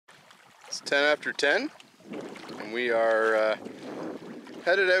It's 10 after 10, and we are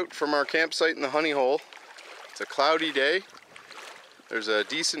headed out from our campsite in the honey hole. It's a cloudy day. There's a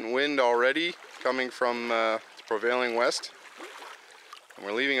decent wind already coming from the prevailing west. And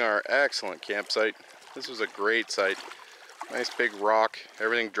we're leaving our excellent campsite. This was a great site. Nice big rock,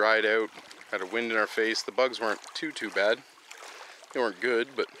 everything dried out, had a wind in our face. The bugs weren't too bad. They weren't good,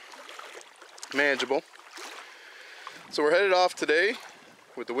 but manageable. So we're headed off today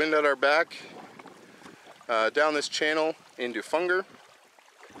with the wind at our back, down this channel into Funger,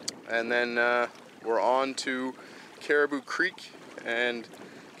 and then we're on to Caribou Creek and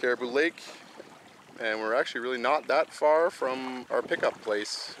Caribou Lake, and we're actually really not that far from our pickup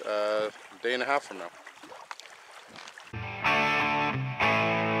place, a day and a half from now.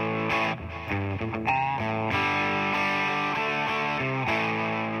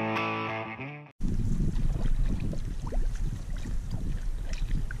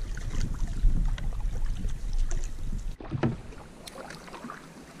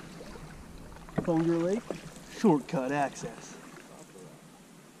 Funger Lake, shortcut access.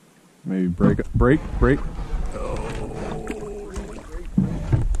 Maybe break.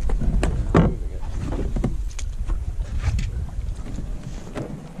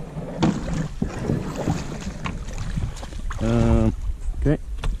 Oh. Okay.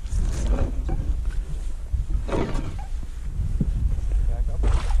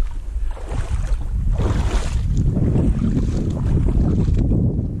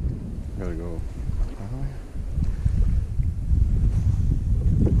 Gotta go.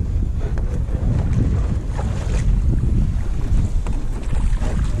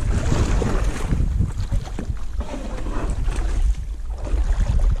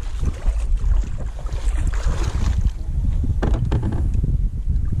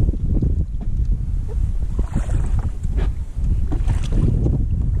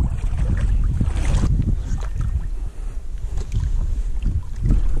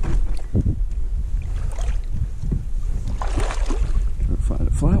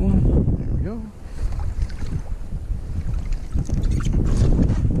 Flat one. There we go.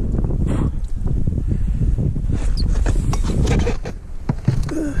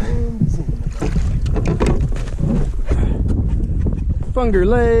 Funger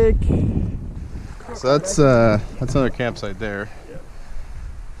Lake. So that's another campsite there.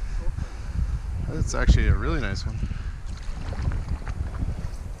 That's actually a really nice one.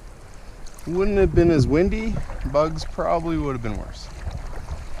 Wouldn't have been as windy. Bugs probably would have been worse.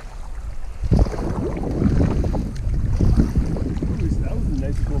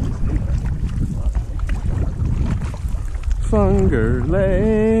 Funger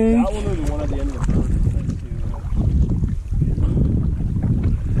Lake. That one or the one at the end of the road is nice too.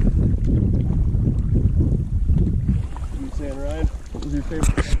 You saying, Ryan? What was your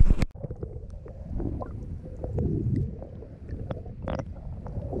favorite?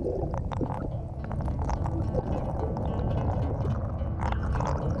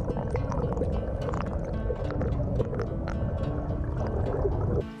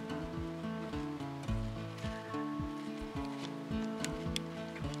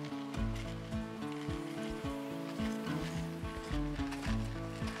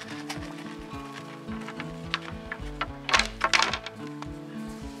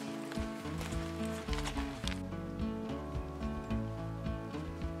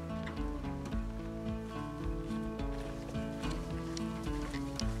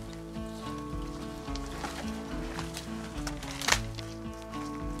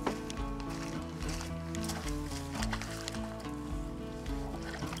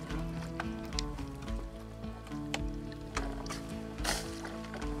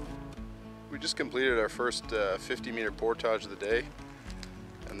 Just completed our first 50-meter portage of the day,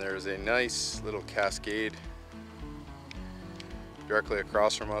 and there's a nice little cascade directly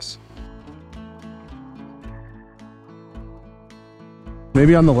across from us.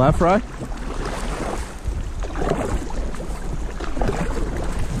 Maybe on the left, Rye?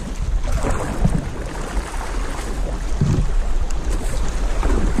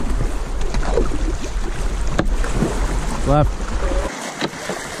 Left.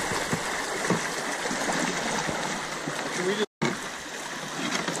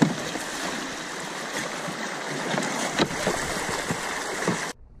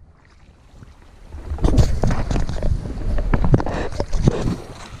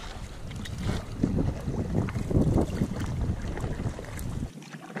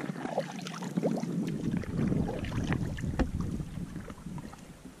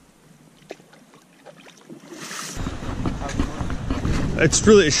 It's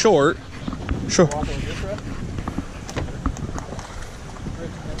really short. Sure.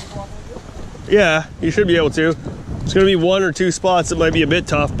 Yeah, you should be able to. It's gonna be 1 or 2 spots that might be a bit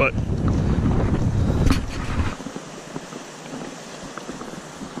tough, but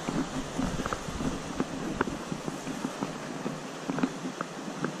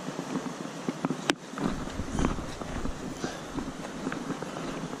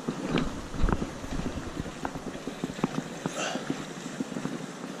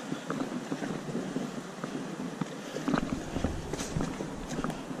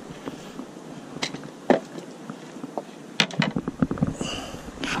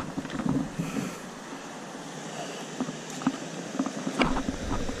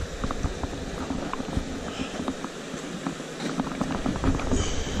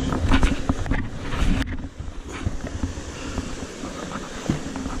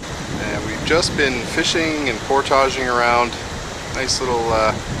just been fishing and portaging around nice little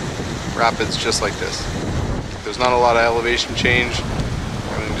rapids just like this. There's not a lot of elevation change.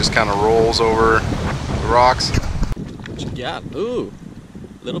 Everything just kind of rolls over the rocks. What you got? Ooh,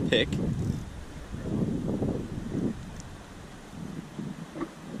 little pick. Good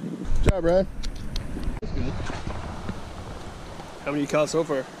job, Brad. that's good. How many you caught so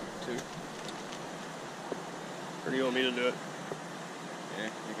far? 2. Or do you want me to do it? Yeah,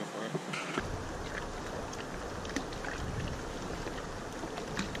 you go for it.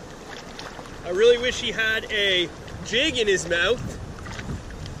 I really wish he had a jig in his mouth.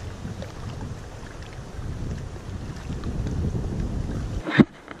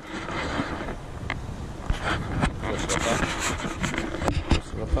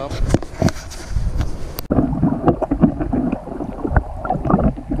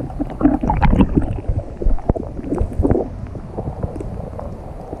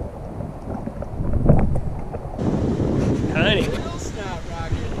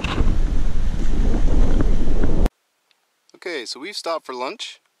 Okay, so we've stopped for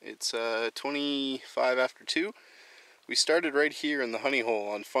lunch. It's 25 after 2. We started right here in the honey hole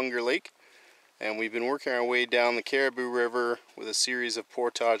on Funger Lake, and we've been working our way down the Caribou River with a series of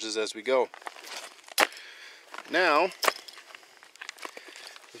portages as we go. Now,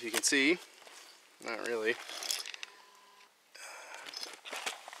 if you can see, not really,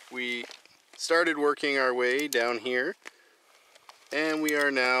 we started working our way down here, and we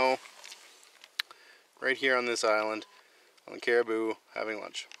are now right here on this island on the Caribou having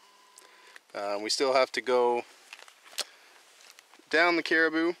lunch. We still have to go down the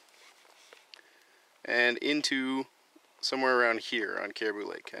Caribou and into somewhere around here on Caribou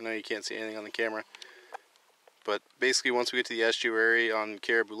Lake. I know you can't see anything on the camera, but basically once we get to the estuary on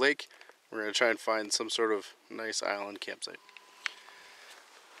Caribou Lake, we're going to try and find some sort of nice island campsite.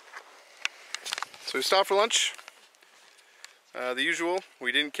 So we stopped for lunch. The usual,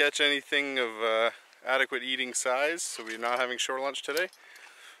 we didn't catch anything of adequate eating size, so we're not having shore lunch today.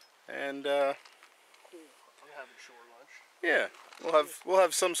 And yeah, we'll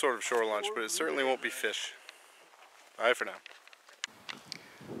have some sort of shore lunch, but it certainly won't be fish. Bye for now.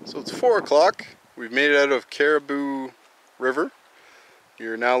 So it's 4 o'clock. We've made it out of Caribou River.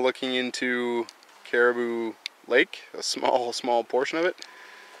 You're now looking into Caribou Lake, a small portion of it.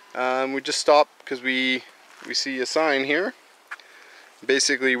 We just stopped because we see a sign here.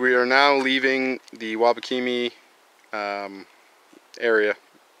 Basically, we are now leaving the Wabakimi area,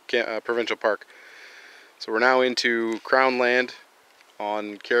 Provincial Park. So we're now into Crown Land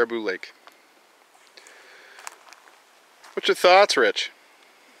on Caribou Lake. What's your thoughts, Rich?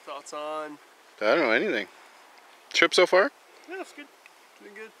 Thoughts on? I don't know, anything. Trip so far? Yeah, it's good.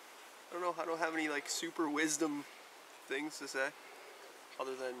 Doing good. I don't know. I don't have any like super wisdom things to say,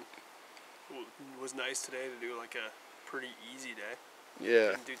 other than it was nice today to do like a pretty easy day.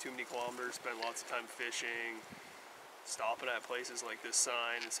 Yeah. Didn't do too many kilometers. Spent lots of time fishing, stopping at places like this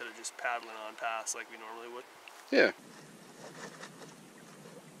sign instead of just paddling on past like we normally would. Yeah.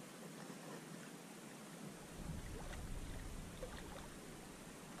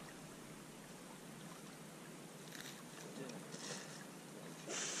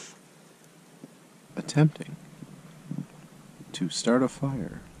 Attempting to start a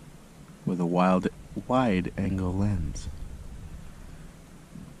fire with a wide-angle lens.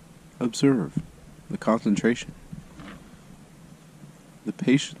 Observe the concentration, the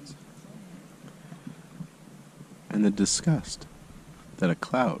patience, and the disgust that a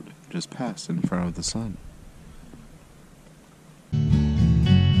cloud just passed in front of the sun.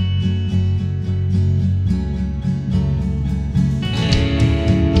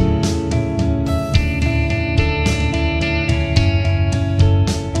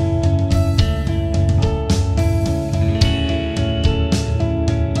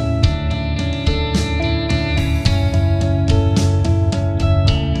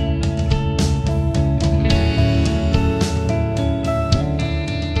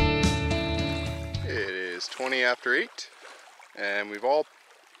 after 8, and we've all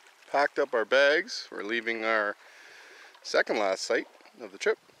packed up our bags. We're leaving our second last site of the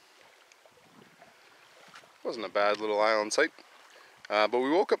trip. Wasn't a bad little island site, but we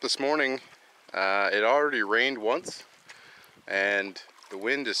woke up this morning. It already rained once, and the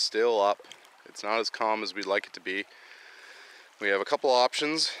wind is still up. It's not as calm as we'd like it to be. We have a couple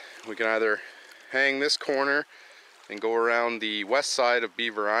options. We can either hang this corner and go around the west side of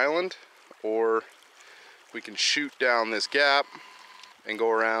Beaver Island, or we can shoot down this gap and go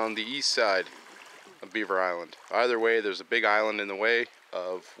around the east side of Beaver Island. Either way, there's a big island in the way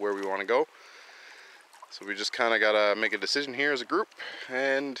of where we want to go. So we just kind of got to make a decision here as a group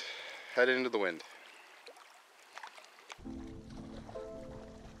and head into the wind.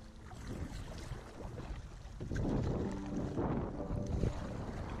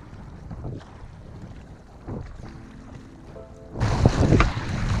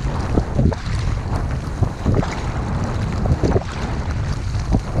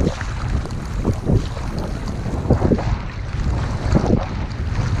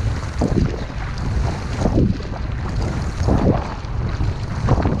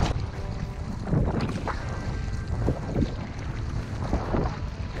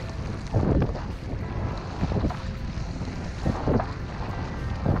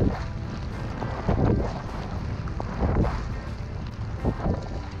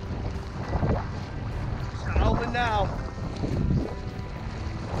 Now.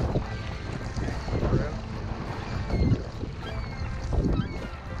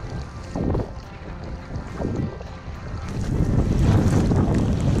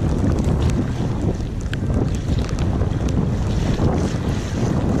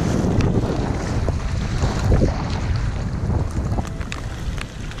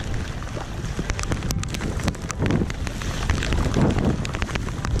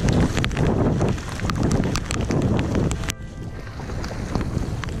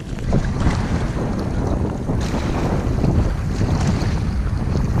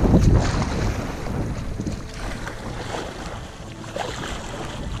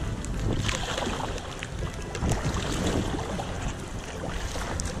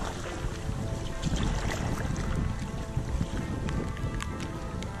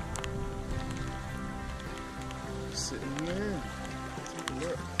 Sitting there. Take a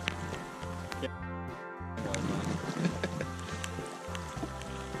look.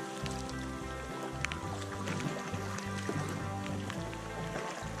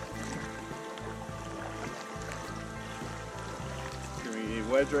 Can we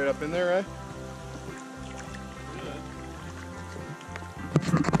wedge right up in there, right?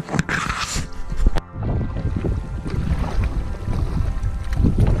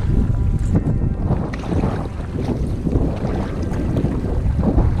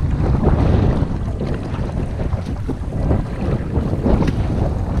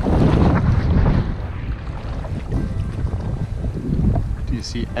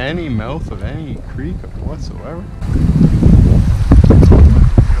 See any mouth of any creek whatsoever.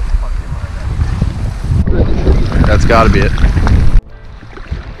 That's got to be it.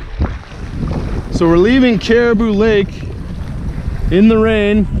 So we're leaving Caribou Lake in the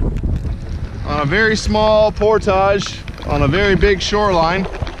rain on a very small portage on a very big shoreline,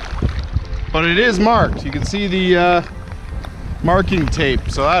 but it is marked. You can see the marking tape,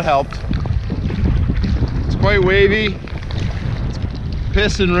 so that helped. It's quite wavy.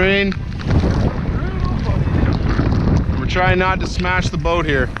 Piss and rain. We're trying not to smash the boat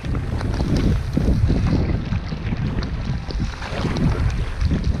here.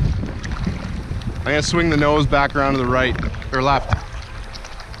 I'm gonna swing the nose back around to the right or left.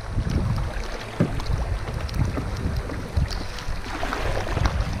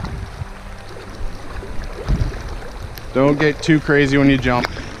 Don't get too crazy when you jump.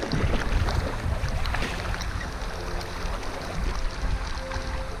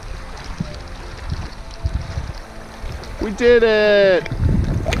 We did it! You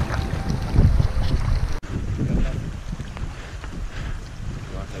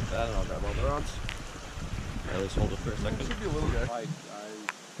want to take that and I'll grab all the rods? Or at least hold it for a second. Should be a little guy. I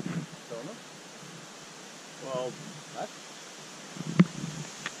don't know. Well, that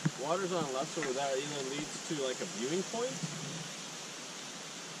water's on the left, so that either leads to like a viewing point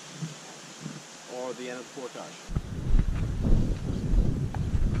or the end of the portage.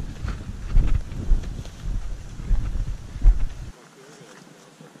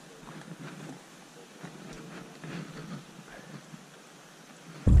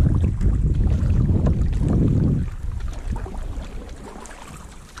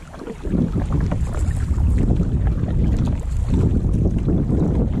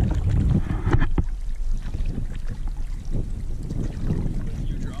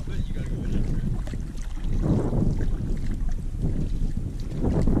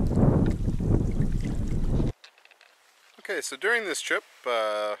 Okay, so during this trip,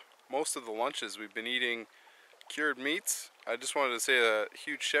 most of the lunches we've been eating cured meats. I just wanted to say a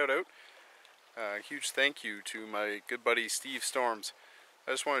huge shout out, a huge thank you to my good buddy Steve Storms.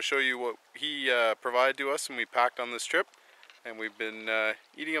 I just want to show you what he provided to us and we packed on this trip, and we've been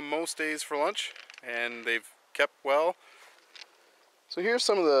eating them most days for lunch, and they've kept well. So here's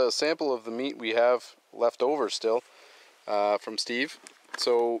some of the sample of the meat we have left over still from Steve.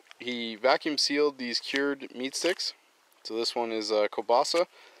 So he vacuum sealed these cured meat sticks. So this one is kielbasa.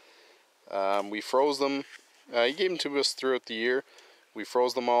 We froze them. He gave them to us throughout the year. We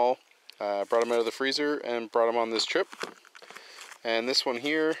froze them all, brought them out of the freezer, and brought them on this trip. And this one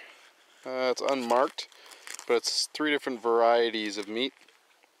here, it's unmarked, but it's 3 different varieties of meat.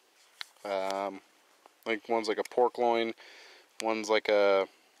 Like one's like a pork loin, one's like a,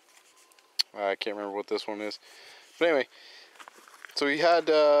 I can't remember what this one is. But anyway, so we had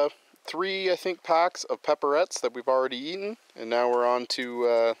 3, I think, packs of pepperettes that we've already eaten, and now we're on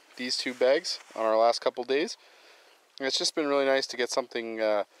to these 2 bags on our last couple days. And it's just been really nice to get something,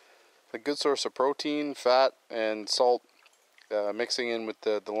 a good source of protein, fat, and salt mixing in with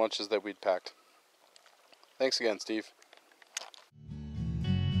the lunches that we'd packed. Thanks again, Steve.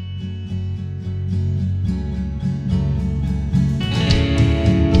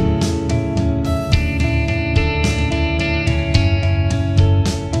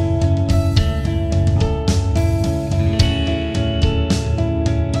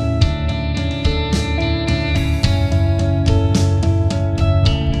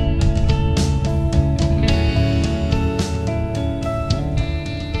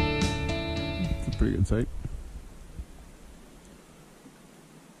 Pretty good sight.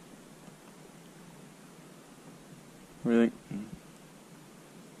 What do you think?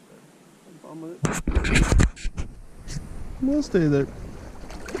 I'm with it. We'll stay there.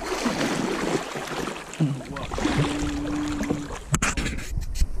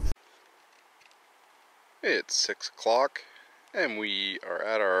 It's 6 o'clock and we are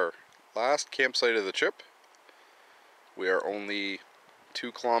at our last campsite of the trip. We are only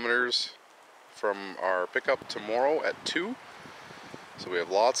 2 kilometers from our pickup tomorrow at 2, so we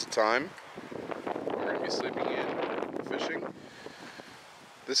have lots of time. We're going to be sleeping in, fishing.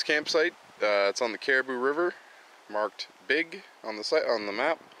 This campsite, it's on the Caribou River, marked big on the site on the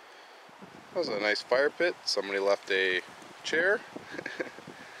map. That was a nice fire pit. Somebody left a chair.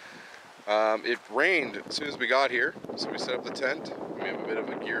 It rained as soon as we got here, so we set up the tent. We have a bit of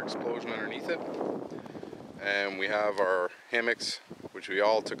a gear explosion underneath it, and we have our hammocks, which we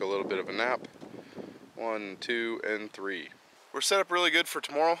all took a little bit of a nap. 1, 2, and 3. We're set up really good for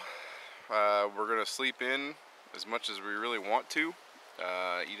tomorrow. We're gonna sleep in as much as we really want to,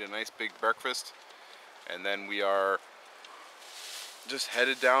 eat a nice big breakfast, and then we are just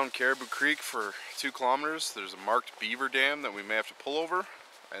headed down Caribou Creek for 2 kilometers. There's a marked beaver dam that we may have to pull over,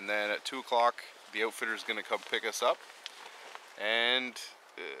 and then at 2 o'clock the outfitter is gonna come pick us up, and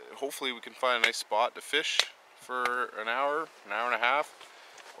hopefully we can find a nice spot to fish for an hour and a half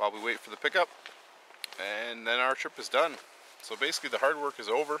while we wait for the pickup. And then our trip is done. So basically the hard work is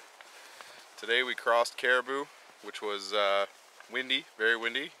over. Today we crossed Caribou, which was windy, very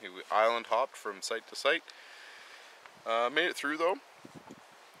windy. We island hopped from site to site. Made it through though.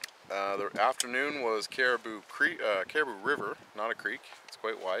 The afternoon was Caribou River, not a creek. It's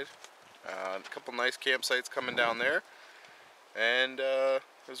quite wide. A couple nice campsites coming down there, and it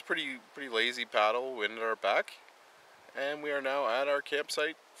was a pretty lazy paddle, wind at our back. And we are now at our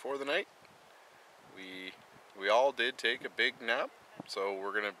campsite for the night. We all did take a big nap, so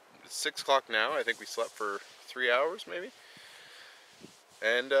it's 6 o'clock now. I think we slept for 3 hours maybe.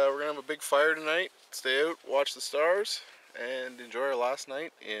 And we're gonna have a big fire tonight, stay out, watch the stars, and enjoy our last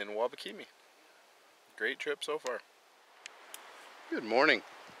night in Wabakimi. Great trip so far. Good morning.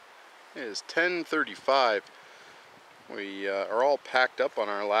 It is 10:35. We are all packed up on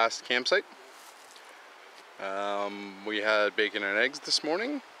our last campsite. We had bacon and eggs this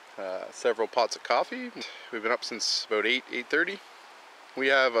morning. Several pots of coffee. We've been up since about 8:30. We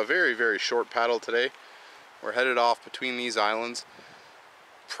have a very short paddle today. We're headed off between these islands,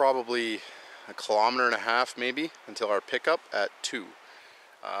 probably 1.5 kilometers maybe, until our pickup at 2.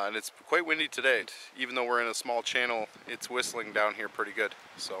 And it's quite windy today. Even though we're in a small channel, it's whistling down here pretty good.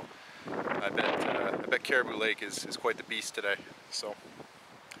 So I bet Caribou Lake is quite the beast today. So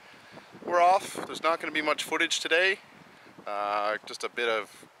we're off. There's not going to be much footage today. Just a bit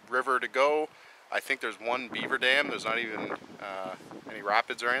of river to go. I think there's one beaver dam. There's not even any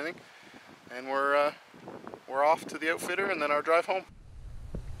rapids or anything. And we're off to the outfitter and then our drive home.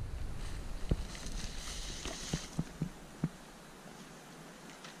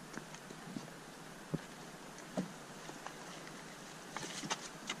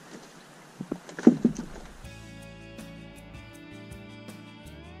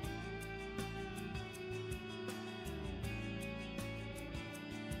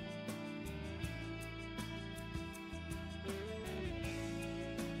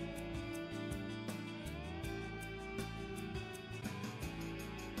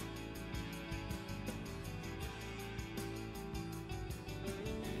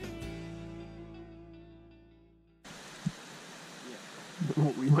 than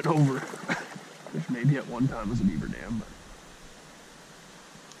what we went over, which maybe at one time was a beaver dam.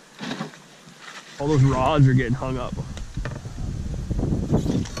 But all those rods are getting hung up.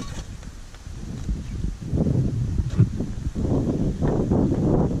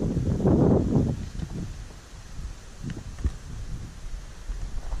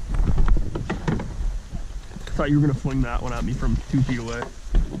 I thought you were gonna fling that one at me from 2 feet away.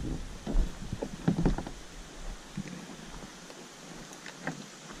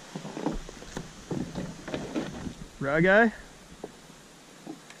 Right, guy?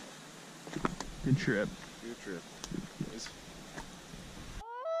 Good trip. Good trip.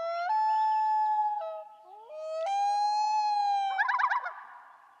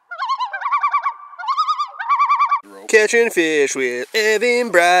 Catching fish with Evan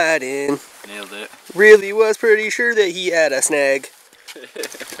Bryden. Nailed it. Really was pretty sure that he had a snag.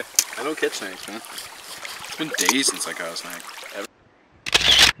 I don't catch snags, man. It's been days since I caught a snag.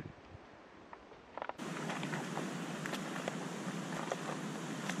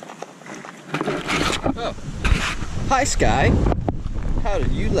 Oh. Hi, Sky. How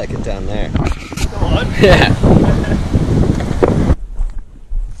did you like it down there? What? Yeah.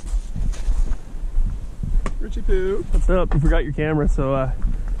 Richie Poo. What's up? You forgot your camera, so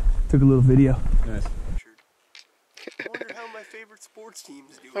took a little video. Nice. I wonder how my favorite sports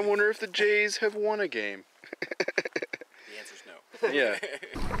teams do. I wonder if the Jays have won a game. The answer's no. Yeah.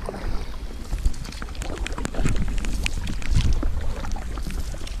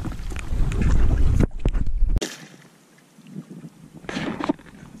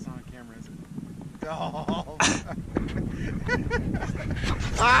 It's not on camera, is it? Oh.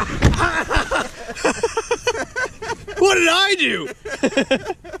 What did I do?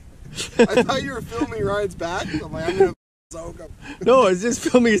 I thought you were filming Ryan's back. I'm like, I'm gonna soak him. No, I was just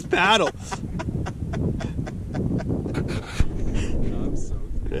filming his paddle. I'm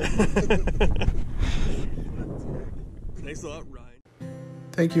soaked. Thanks a lot, Ryan.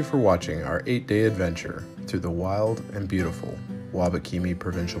 Thank you for watching our 8-day adventure through the wild and beautiful Wabakimi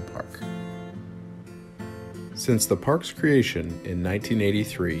Provincial Park. Since the park's creation in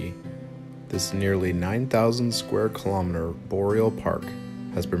 1983, this nearly 9,000 square kilometer boreal park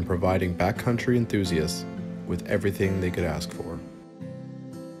has been providing backcountry enthusiasts with everything they could ask for.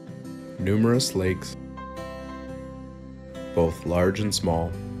 Numerous lakes, both large and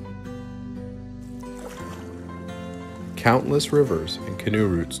small, countless rivers and canoe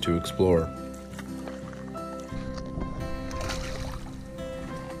routes to explore,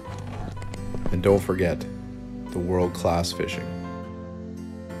 and don't forget the world-class fishing.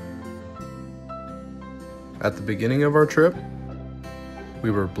 At the beginning of our trip, we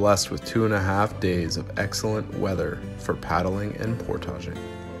were blessed with 2.5 days of excellent weather for paddling and portaging.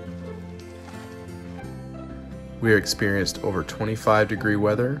 We experienced over 25-degree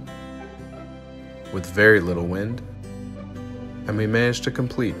weather with very little wind, and we managed to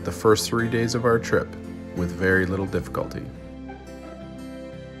complete the first 3 days of our trip with very little difficulty.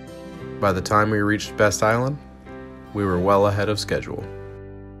 By the time we reached Best Island, we were well ahead of schedule.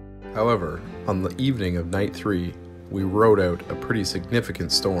 However, on the evening of night 3, we rode out a pretty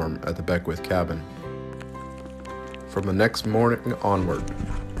significant storm at the Beckwith cabin. From the next morning onward,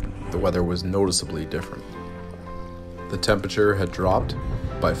 the weather was noticeably different. The temperature had dropped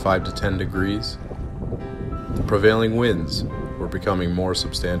by 5 to 10 degrees. The prevailing winds were becoming more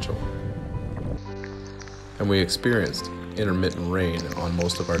substantial, and we experienced intermittent rain on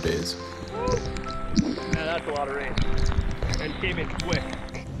most of our days. Yeah, that's a lot of rain. And came in quick.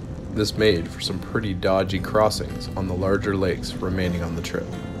 This made for some pretty dodgy crossings on the larger lakes remaining on the trip,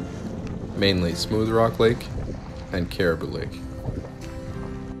 mainly Smooth Rock Lake and Caribou Lake.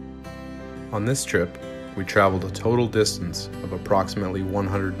 On this trip, we traveled a total distance of approximately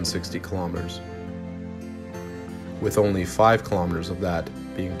 160 kilometers, with only 5 kilometers of that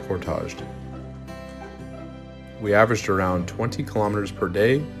being portaged. We averaged around 20 kilometers per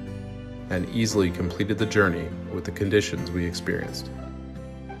day and easily completed the journey with the conditions we experienced.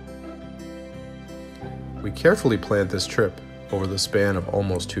 We carefully planned this trip over the span of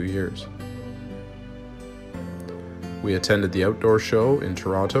almost 2 years. We attended the outdoor show in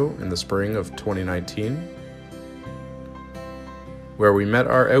Toronto in the spring of 2019, where we met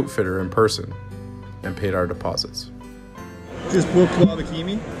our outfitter in person and paid our deposits. Just booked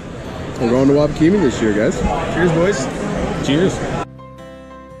Wabakimi. We're going to Wabakimi this year, guys. Cheers, boys. Cheers.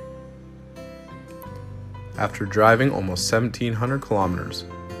 After driving almost 1,700 kilometers,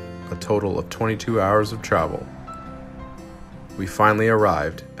 a total of 22 hours of travel, we finally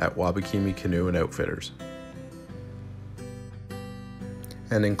arrived at Wabakimi Canoeing Outfitters.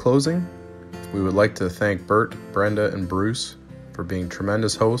 And in closing, we would like to thank Bert, Brenda, and Bruce for being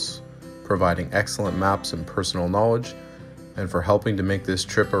tremendous hosts, providing excellent maps and personal knowledge, and for helping to make this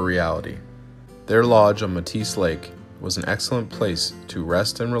trip a reality. Their lodge on Matisse Lake was an excellent place to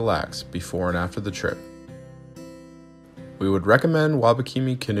rest and relax before and after the trip. We would recommend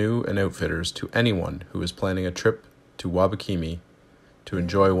Wabakimi Canoe and Outfitters to anyone who is planning a trip to Wabakimi to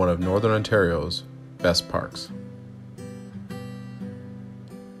enjoy one of Northern Ontario's best parks.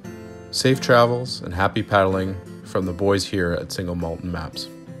 Safe travels and happy paddling from the boys here at Single Malt Maps.